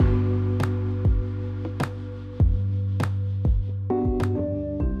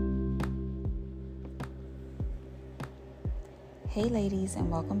Hey ladies,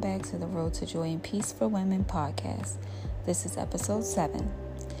 and welcome back to the Road to Joy and Peace for Women podcast. This is episode 7.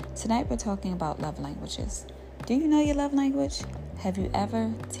 Tonight we're talking about love languages. Do you know your love language? Have you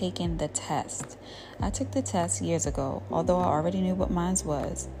ever taken the test? I took the test years ago, although I already knew what mine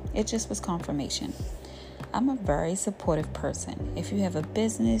was. It just was confirmation. I'm a very supportive person. If you have a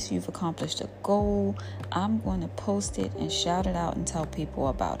business, you've accomplished a goal, I'm going to post it and shout it out and tell people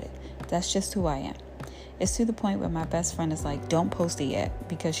about it. That's just who I am. It's to the point where my best friend is like, don't post it yet,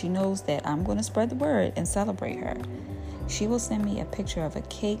 because she knows that I'm going to spread the word and celebrate her. She will send me a picture of a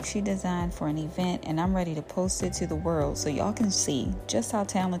cake she designed for an event, and I'm ready to post it to the world so y'all can see just how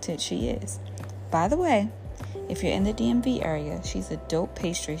talented she is. By the way, if you're in the DMV area, she's a dope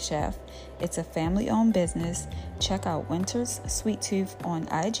pastry chef. It's a family-owned business. Check out Winters Sweet Tooth on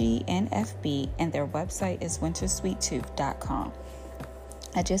IG and FB, and their website is wintersweettooth.com.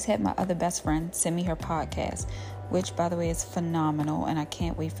 I just had my other best friend send me her podcast, which, by the way, is phenomenal, and I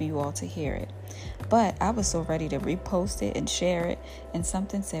can't wait for you all to hear it. But I was so ready to repost it and share it, and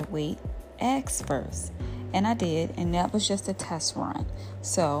something said, wait, ask first. And I did, and that was just a test run,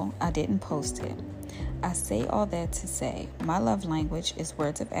 so I didn't post it. I say all that to say my love language is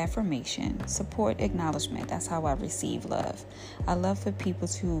words of affirmation, support, acknowledgement. That's how I receive love. I love for people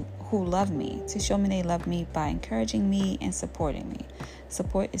who love me to show me they love me by encouraging me and supporting me.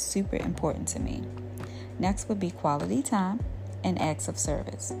 Support is super important to me. Next would be quality time and acts of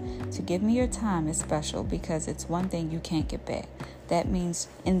service. To give me your time is special because it's one thing you can't get back. That means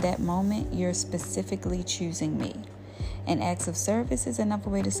in that moment, you're specifically choosing me. And acts of service is another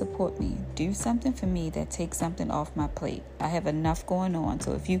way to support me. Do something for me that takes something off my plate. I have enough going on,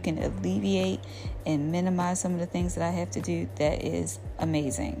 so if you can alleviate and minimize some of the things that I have to do, that is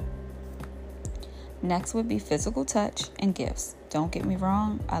amazing. Next would be physical touch and gifts. Don't get me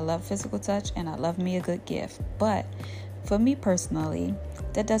wrong, I love physical touch and I love me a good gift. But for me personally,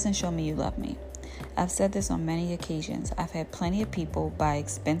 that doesn't show me you love me. I've said this on many occasions. I've had plenty of people buy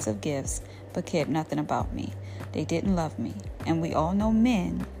expensive gifts but cared nothing about me. They didn't love me. And we all know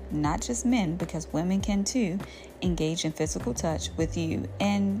men, not just men, because women can too, engage in physical touch with you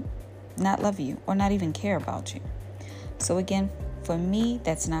and not love you or not even care about you. So again, for me,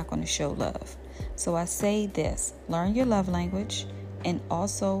 that's not going to show love. So I say this, learn your love language and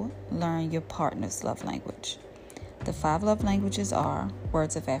also learn your partner's love language. The 5 love languages are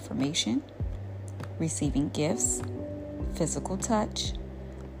words of affirmation, receiving gifts, physical touch,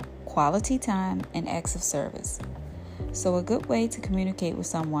 quality time, and acts of service. So a good way to communicate with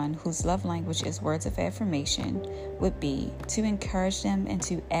someone whose love language is words of affirmation would be to encourage them and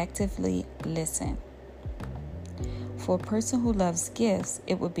to actively listen. For a person who loves gifts,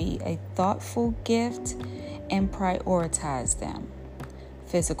 it would be a thoughtful gift and prioritize them.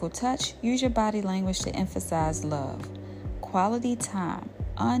 Physical touch, use your body language to emphasize love. Quality time,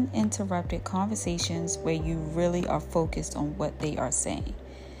 uninterrupted conversations where you really are focused on what they are saying.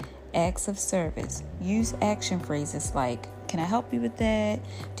 Acts of service, use action phrases like, can I help you with that?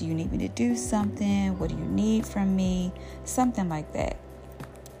 Do you need me to do something? What do you need from me? Something like that.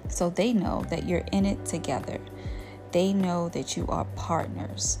 So they know that you're in it together. They know that you are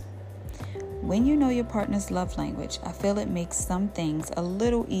partners. When you know your partner's love language, I feel it makes some things a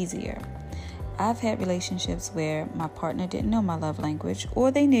little easier. I've had relationships where my partner didn't know my love language,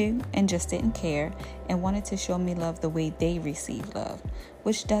 or they knew and just didn't care and wanted to show me love the way they receive love,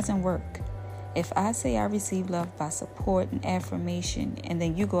 which doesn't work. If I say I receive love by support and affirmation, and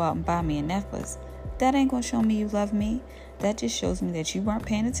then you go out and buy me a necklace, that ain't gonna show me you love me. That just shows me that you weren't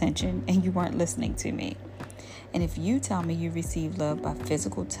paying attention and you weren't listening to me. And if you tell me you receive love by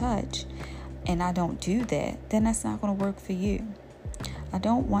physical touch, and I don't do that, then that's not gonna work for you. I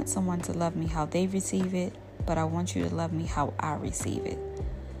don't want someone to love me how they receive it, but I want you to love me how I receive it.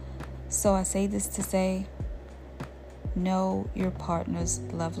 So I say this to say, know your partner's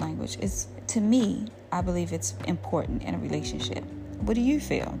love language. To me, I believe it's important in a relationship. What do you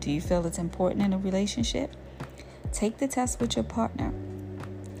feel? Do you feel it's important in a relationship? Take the test with your partner.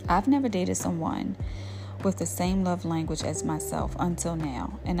 I've never dated someone with the same love language as myself until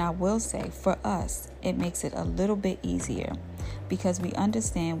now. And I will say, for us, it makes it a little bit easier because we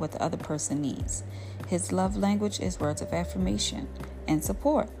understand what the other person needs. His love language is words of affirmation and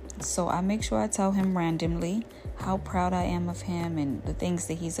support. So I make sure I tell him randomly how proud I am of him and the things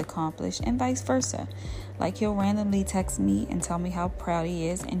that he's accomplished, and vice versa. Like, he'll randomly text me and tell me how proud he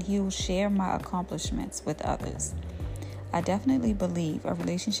is, and he'll share my accomplishments with others. I definitely believe a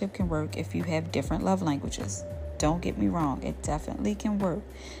relationship can work if you have different love languages. Don't get me wrong, it definitely can work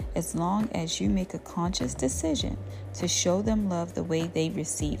as long as you make a conscious decision to show them love the way they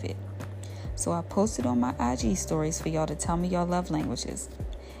receive it. So I posted on my IG stories for y'all to tell me your love languages.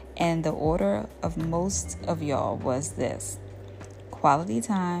 And the order of most of y'all was this: quality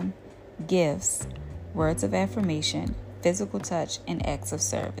time, gifts, words of affirmation, physical touch, and acts of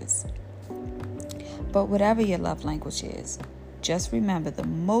service. But whatever your love language is, just remember the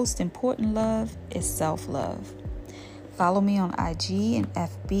most important love is self-love. Follow me on IG and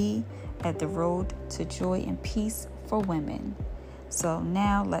FB at The Road to Joy and Peace for Women. So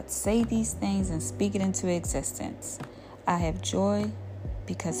now let's say these things and speak it into existence. I have joy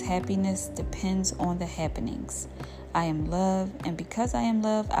because happiness depends on the happenings. I am love, and because I am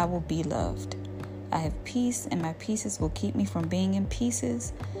love, I will be loved. I have peace, and my pieces will keep me from being in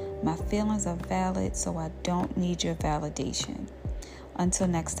pieces. My feelings are valid, so I don't need your validation. Until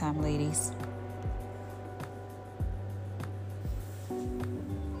next time, ladies.